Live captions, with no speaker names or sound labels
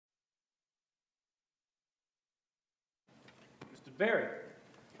Barry,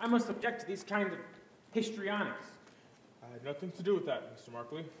 I must object to these kind of histrionics. I had nothing to do with that, Mr.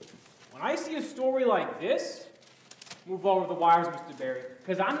 Markley. When I see a story like this, move over the wires, Mr. Barry,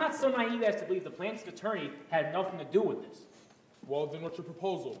 because I'm not so naive as to believe the plaintiff's attorney had nothing to do with this. Well, then what's your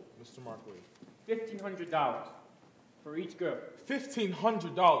proposal, Mr. Markley? $1,500 for each girl.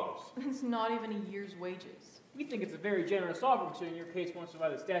 $1,500? It's not even a year's wages. We think it's a very generous offer considering your case won't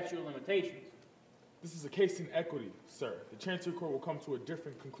survive the statute of limitations. This is a case in equity, sir. The Chancery Court will come to a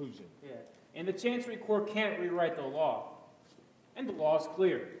different conclusion. Yeah, and the Chancery Court can't rewrite the law. And the law is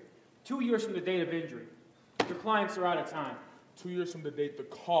clear. 2 years from the date of injury. Your clients are out of time. 2 years from the date the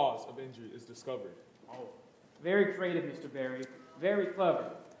cause of injury is discovered. Oh, very creative, Mr. Barry. Very clever.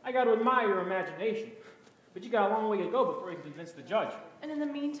 I got to admire your imagination. But you got a long way to go before you can convince the judge. And in the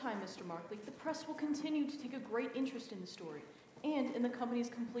meantime, Mr. Markley, the press will continue to take a great interest in the story and in the company's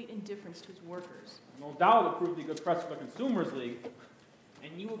complete indifference to its workers. No doubt it'll prove to be good press for the Consumers League.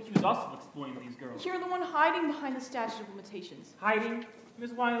 And you accuse us of exploiting these girls. You're the one hiding behind the statute of limitations. Hiding? Miss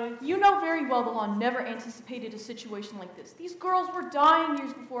Wiley? You know very well the law never anticipated a situation like this. These girls were dying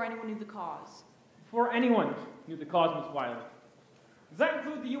years before anyone knew the cause. Before anyone knew the cause, Miss Wiley. Does that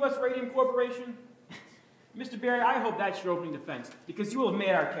include the U.S. Radium Corporation? Mr. Barry, I hope that's your opening defense, because you will have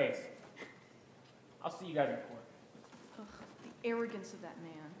made our case. I'll see you guys in court. Ugh, the arrogance of that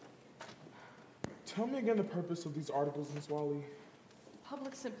man. Tell me again the purpose of these articles, Miss Wiley.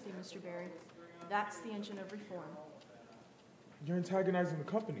 Public sympathy, Mr. Barry. That's the engine of reform. You're antagonizing the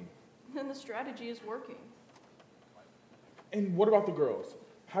company. And the strategy is working. And what about the girls?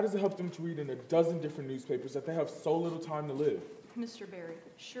 How does it help them to read in a dozen different newspapers that they have so little time to live? Mr. Barry,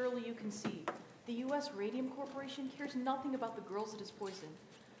 surely you can see. The U.S. Radium Corporation cares nothing about the girls it has poisoned.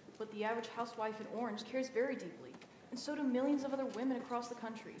 But the average housewife in Orange cares very deeply. And so do millions of other women across the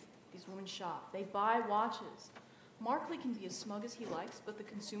country. These women shop. They buy watches. Markley can be as smug as he likes, but the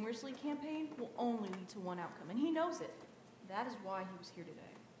Consumers League campaign will only lead to one outcome, and he knows it. That is why he was here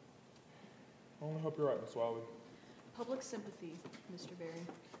today. I only hope you're right, Miss Wiley. Public sympathy, Mr. Barry.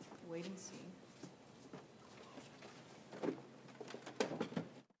 Wait and see.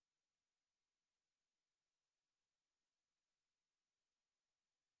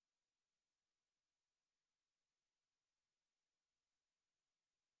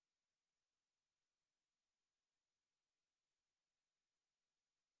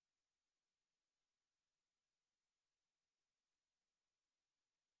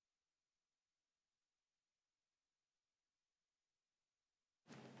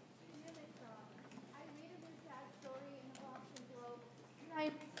 I'm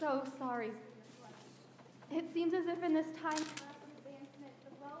so sorry. It seems as if in this time of advancement,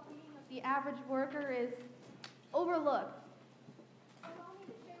 the well-being of the average worker is overlooked. Allow me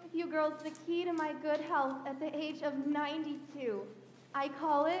to share with you girls the key to my good health at the age of 92. I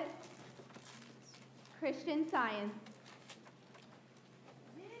call it Christian Science.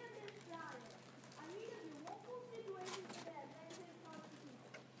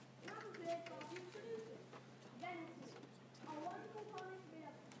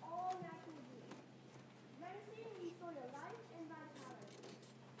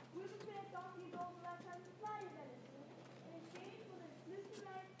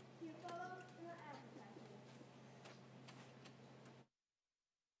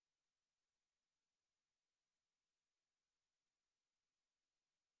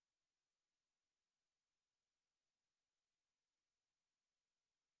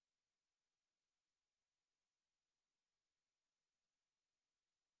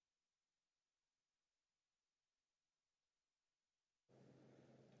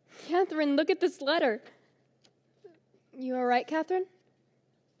 Catherine, look at this letter. You all right, Catherine?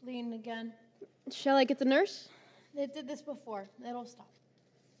 Bleeding again. Shall I get the nurse? They did this before. It'll stop.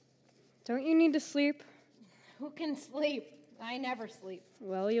 Don't you need to sleep? Who can sleep? I never sleep.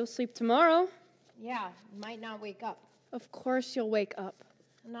 Well, you'll sleep tomorrow. Yeah, might not wake up. Of course you'll wake up.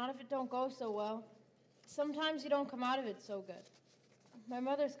 Not if it don't go so well. Sometimes you don't come out of it so good. My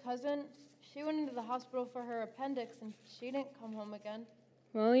mother's cousin, she went into the hospital for her appendix and she didn't come home again.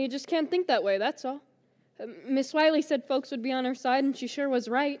 Well, you just can't think that way, that's all. Miss Wiley said folks would be on her side, and she sure was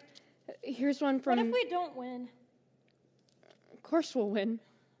right. Here's one from... What if we don't win? Of course we'll win.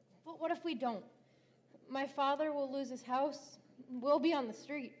 But what if we don't? My father will lose his house. We'll be on the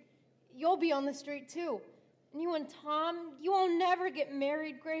street. You'll be on the street, too. And you and Tom, you will never get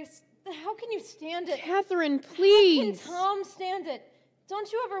married, Grace. How can you stand it? Catherine, please. How can Tom stand it? Don't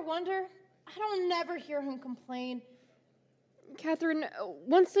you ever wonder? I don't never hear him complain. Catherine,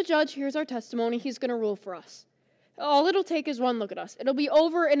 once the judge hears our testimony, he's going to rule for us. All it'll take is one look at us. It'll be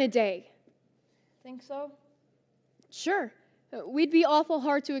over in a day. Think so? Sure. We'd be awful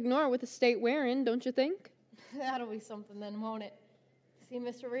hard to ignore with the state we're in, don't you think? That'll be something then, won't it? See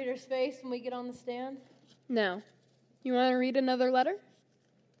Mr. Reader's face when we get on the stand? Now, you want to read another letter?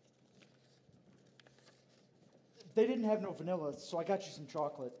 They didn't have no vanilla, so I got you some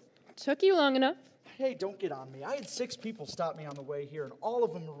chocolate. Took you long enough. Hey, don't get on me. I had 6 people stop me on the way here, and all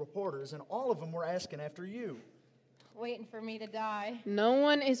of them were reporters, and all of them were asking after you. Waiting for me to die. No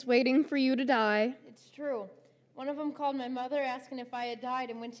one is waiting for you to die. It's true. One of them called my mother asking if I had died,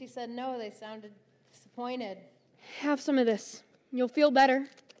 and when she said no, they sounded disappointed. Have some of this. You'll feel better.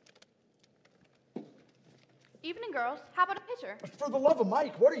 Evening, girls. How about a picture? For the love of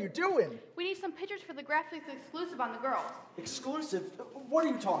Mike, what are you doing? We need some pictures for the graphics exclusive on the girls. Exclusive? What are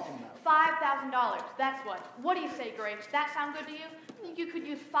you talking about? $5,000. That's what. What do you say, Grace? That sound good to you? Think you could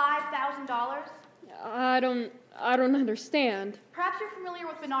use $5,000? I don't understand. Perhaps you're familiar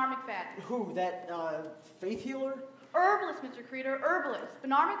with Bernard McFadden. Who, that, faith healer? Herbalist, Mr. Creeder, herbalist.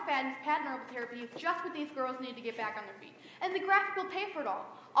 Bernard McFadden's patent herbal therapy is just what these girls need to get back on their feet. And the graphic will pay for it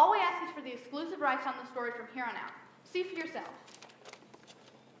all. All we ask is for the exclusive rights on the story from here on out. See for yourselves.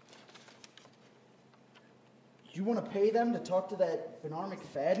 You want to pay them to talk to that Bernard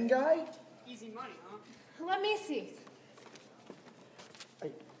McFadden guy? Easy money, huh? Let me see.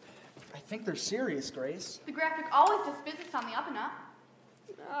 I think they're serious, Grace. The graphic always does business on the up and up.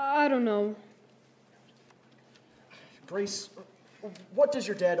 I don't know. Grace, what does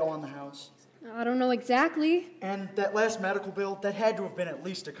your dad owe on the house? I don't know exactly. And that last medical bill, that had to have been at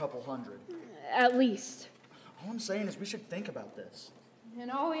least a couple hundred. At least. All I'm saying is we should think about this.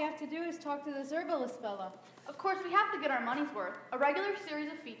 And all we have to do is talk to this herbalist fella. Of course, we have to get our money's worth. A regular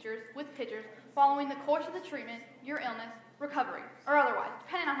series of features with pictures following the course of the treatment, your illness, recovery, or otherwise,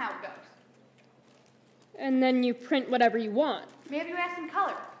 depending on how it goes. And then you print whatever you want. Maybe you add some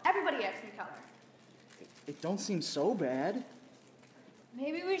color. Everybody adds some color. It don't seem so bad.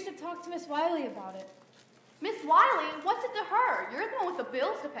 Maybe we should talk to Miss Wiley about it. Miss Wiley, what's it to her? You're the one with the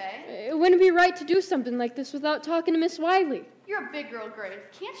bills to pay. It wouldn't be right to do something like this without talking to Miss Wiley. You're a big girl, Grace.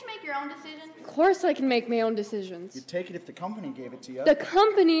 Can't you make your own decisions? Of course I can make my own decisions. You'd take it if the company gave it to you. The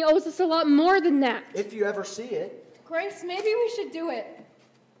company owes us a lot more than that. If you ever see it. Grace, maybe we should do it.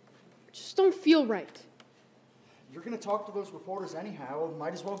 Just don't feel right. You're going to talk to those reporters anyhow.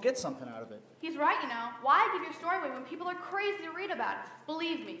 Might as well get something out of it. He's right, you know. Why give your story away when people are crazy to read about it?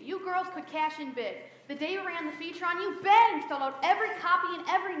 Believe me, you girls could cash in big. The day you ran the feature on you, bang, sold out every copy in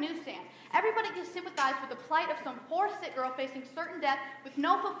every newsstand. Everybody can sympathize with the plight of some poor sick girl facing certain death with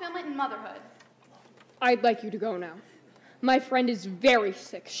no fulfillment in motherhood. I'd like you to go now. My friend is very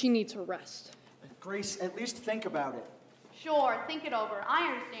sick. She needs her rest. Grace, at least think about it. Sure, think it over. I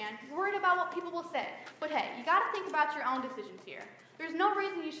understand. You're worried about what people will say. But hey, you gotta think about your own decisions here. There's no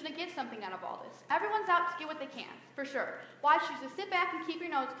reason you shouldn't get something out of all this. Everyone's out to get what they can, for sure. Why should you just sit back and keep your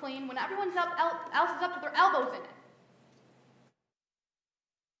nose clean when everyone else is up to their elbows in it?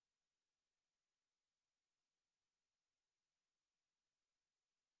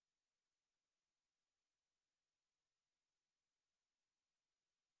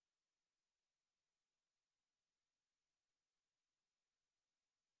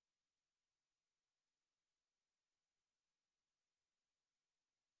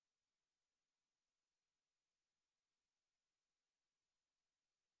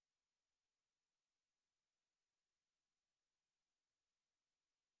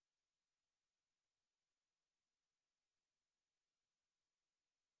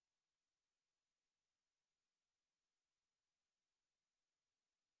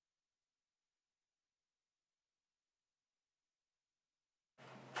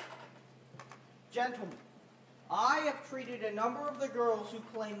 Gentlemen, I have treated a number of the girls who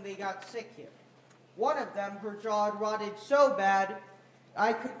claim they got sick here. One of them, her jaw had rotted so bad,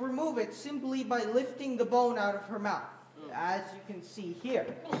 I could remove it simply by lifting the bone out of her mouth, as you can see here.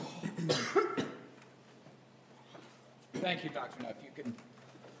 Thank you, Dr. Neff. You can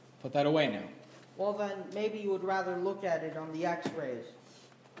put that away now. Well then, maybe you would rather look at it on the x-rays.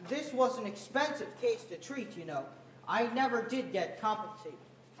 This was an expensive case to treat, you know. I never did get compensated.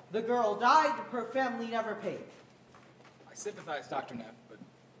 The girl died, her family never paid. I sympathize, Dr. Neff, but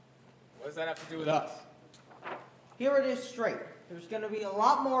what does that have to do with us? Here it is straight. There's going to be a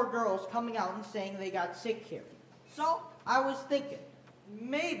lot more girls coming out and saying they got sick here. So, I was thinking,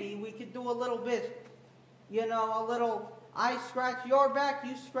 maybe we could do a little business. You know, a little, I scratch your back,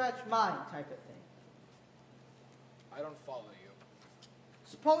 you scratch mine type of thing. I don't follow you.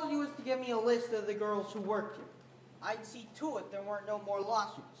 Suppose you was to give me a list of the girls who worked here. I'd see to it there weren't no more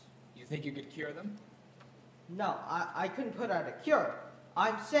lawsuits. You think you could cure them? No, I couldn't put out a cure.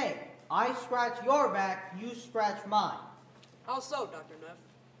 I'm saying, I scratch your back, you scratch mine. How so, Dr. Neff?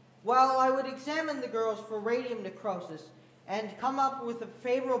 Well, I would examine the girls for radium necrosis and come up with a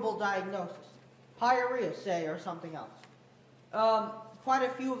favorable diagnosis. Pyorrhea, say, or something else. Quite a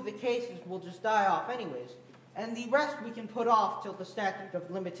few of the cases will just die off anyways, and the rest we can put off till the statute of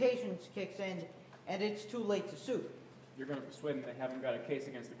limitations kicks in and it's too late to sue. You're going to persuade them they haven't got a case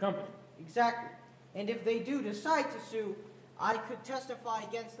against the company. Exactly. And if they do decide to sue, I could testify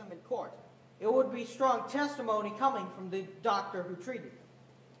against them in court. It would be strong testimony coming from the doctor who treated them.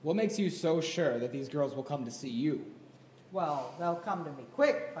 What makes you so sure that these girls will come to see you? Well, they'll come to me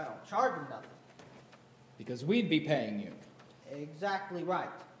quick if I don't charge them nothing. Because we'd be paying you. Exactly right.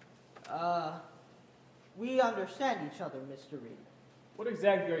 We understand each other, Mr. Reed. What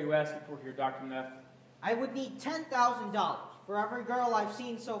exactly are you asking for here, Dr. Neff? I would need $10,000 for every girl I've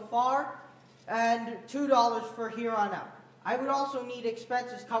seen so far, and $2 for here on out. I would also need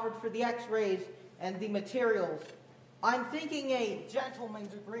expenses covered for the x-rays and the materials. I'm thinking a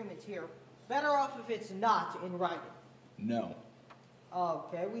gentleman's agreement here. Better off if it's not in writing. No.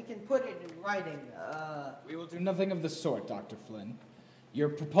 Okay, we can put it in writing. We will do nothing of the sort, Dr. Flynn. Your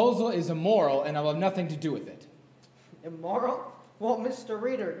proposal is immoral, and I will have nothing to do with it. Immoral? Well, Mr.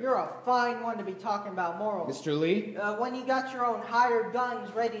 Reader, you're a fine one to be talking about morals. Mr. Lee? When you got your own hired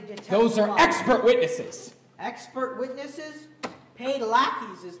guns ready to testify. Those are expert witnesses. Expert witnesses? Paid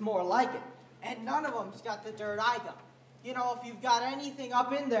lackeys is more like it. And none of them's got the dirt I got. You know, if you've got anything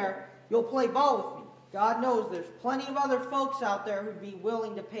up in there, you'll play ball with me. God knows there's plenty of other folks out there who'd be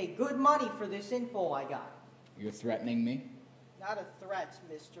willing to pay good money for this info I got. You're threatening me? Not a threat,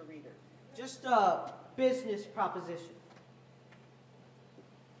 Mr. Reader. Just a business proposition.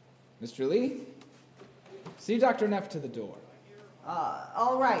 Mr. Lee? See Dr. Neff to the door.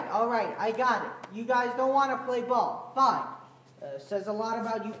 All right, I got it. You guys don't want to play ball. Fine. Says a lot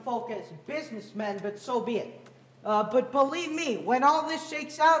about you folk as businessmen, but so be it. But believe me, when all this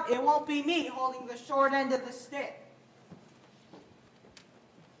shakes out, it won't be me holding the short end of the stick.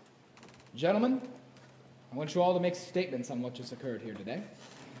 Gentlemen, I want you all to make statements on what just occurred here today.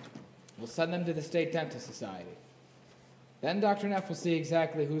 We'll send them to the State Dentist Society. Then Dr. Neff will see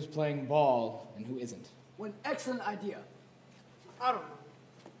exactly who's playing ball and who isn't. What an excellent idea. I don't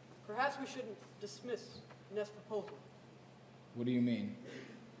know. Perhaps we shouldn't dismiss Neff's proposal. What do you mean?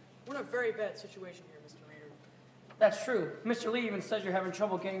 We're in a very bad situation here, Mr. Reader. That's true. Mr. Lee even says you're having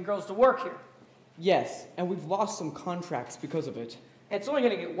trouble getting girls to work here. Yes, and we've lost some contracts because of it. It's only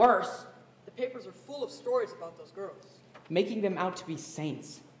going to get worse. The papers are full of stories about those girls. Making them out to be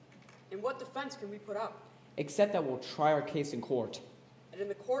saints. And what defense can we put out? Except that we'll try our case in court. And in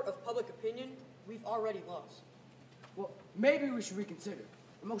the court of public opinion, we've already lost. Well, maybe we should reconsider.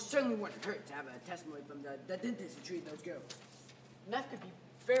 It most certainly wouldn't hurt to have a testimony from the dentist who treated those girls. Neff could be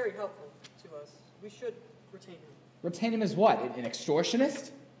very helpful to us. We should retain him. Retain him as what? An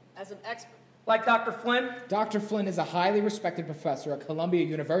extortionist? As an expert. Like Dr. Flynn? Dr. Flynn is a highly respected professor at Columbia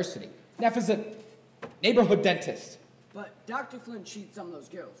University. Neff is a neighborhood dentist. But Dr. Flynn treated some of those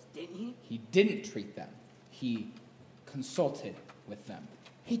girls, didn't he? He didn't treat them. He consulted with them.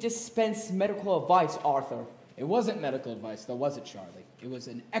 He dispensed medical advice, Arthur. It wasn't medical advice, though, was it, Charlie? It was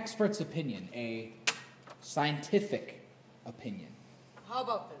an expert's opinion, a scientific opinion. How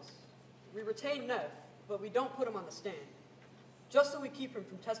about this? We retain Neff, but we don't put him on the stand. Just so we keep him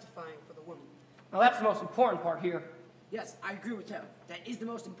from testifying for the woman. Now that's the most important part here. Yes, I agree with him. That is the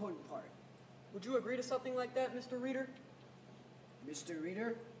most important part. Would you agree to something like that, Mr. Reader? Mr.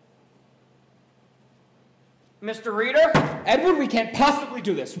 Reader? Mr. Reader? Edward, we can't possibly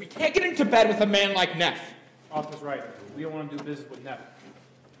do this. We can't get into bed with a man like Neff. Arthur's right. We don't want to do business with Neff.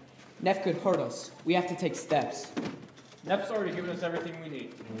 Neff could hurt us. We have to take steps. Neff's already given us everything we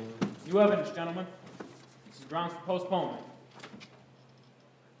need. New evidence, gentlemen. This is grounds for postponement.